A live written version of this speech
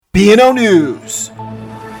B&O News.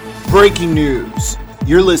 Breaking news.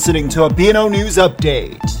 You're listening to a B&O News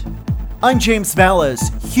update. I'm James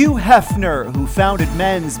Vallis. Hugh Hefner, who founded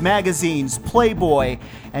men's magazines Playboy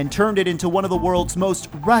and turned it into one of the world's most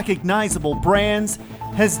recognizable brands,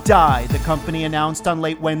 has died, the company announced on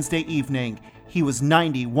late Wednesday evening. He was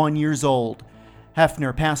 91 years old.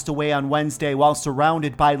 Hefner passed away on Wednesday while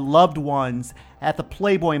surrounded by loved ones at the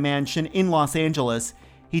Playboy Mansion in Los Angeles.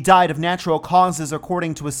 He died of natural causes,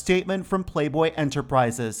 according to a statement from Playboy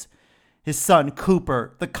Enterprises. His son,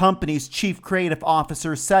 Cooper, the company's chief creative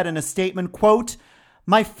officer, said in a statement, quote,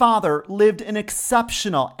 "My father lived an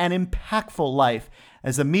exceptional and impactful life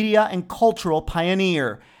as a media and cultural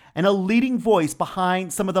pioneer and a leading voice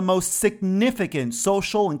behind some of the most significant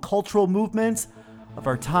social and cultural movements of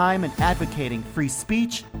our time in advocating free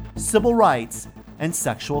speech, civil rights, and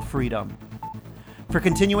sexual freedom." For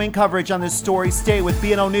continuing coverage on this story, stay with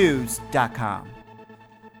BNOnews.com.